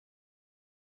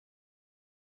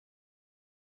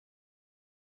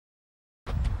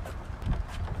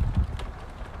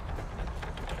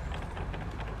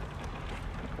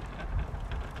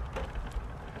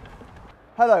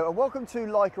Hello and welcome to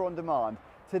Leica On Demand.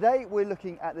 Today we're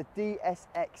looking at the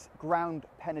DSX ground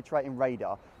penetrating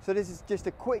radar. So this is just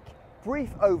a quick,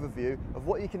 brief overview of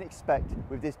what you can expect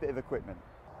with this bit of equipment.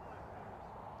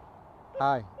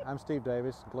 Hi, I'm Steve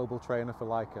Davis, Global Trainer for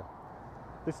Leica.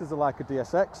 This is the Leica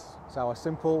DSX. It's our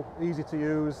simple, easy to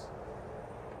use,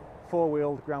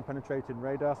 four-wheeled ground penetrating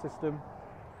radar system.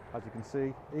 As you can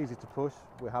see, easy to push.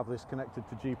 We have this connected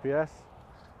to GPS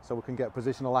so we can get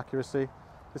positional accuracy.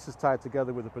 This is tied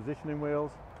together with the positioning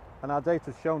wheels and our data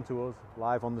is shown to us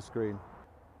live on the screen.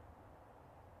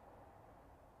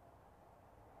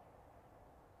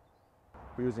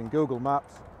 We're using Google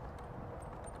Maps,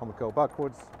 and we go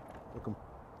backwards,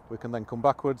 we can then come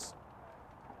backwards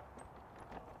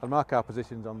and mark our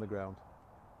positions on the ground.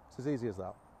 It's as easy as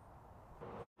that.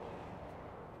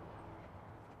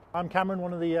 I'm Cameron,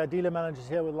 one of the dealer managers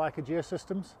here with Leica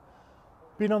Geosystems.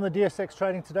 Been on the DSX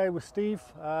training today with Steve.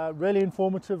 Really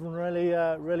informative and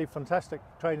really fantastic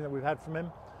training that we've had from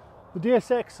him. The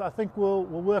DSX I think will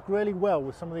work really well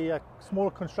with some of the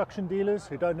smaller construction dealers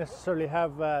who don't necessarily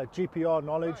have GPR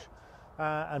knowledge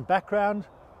and background.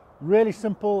 Really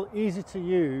simple, easy to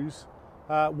use.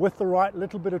 With the right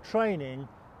little bit of training,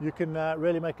 you can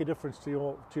really make a difference to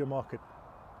your market.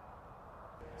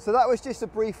 So that was just a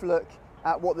brief look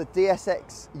at what the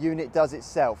DSX unit does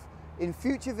itself. In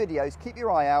future videos, keep your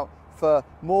eye out for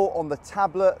more on the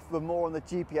tablet, for more on the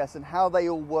GPS and how they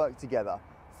all work together.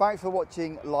 Thanks for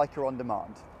watching Leica On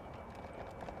Demand.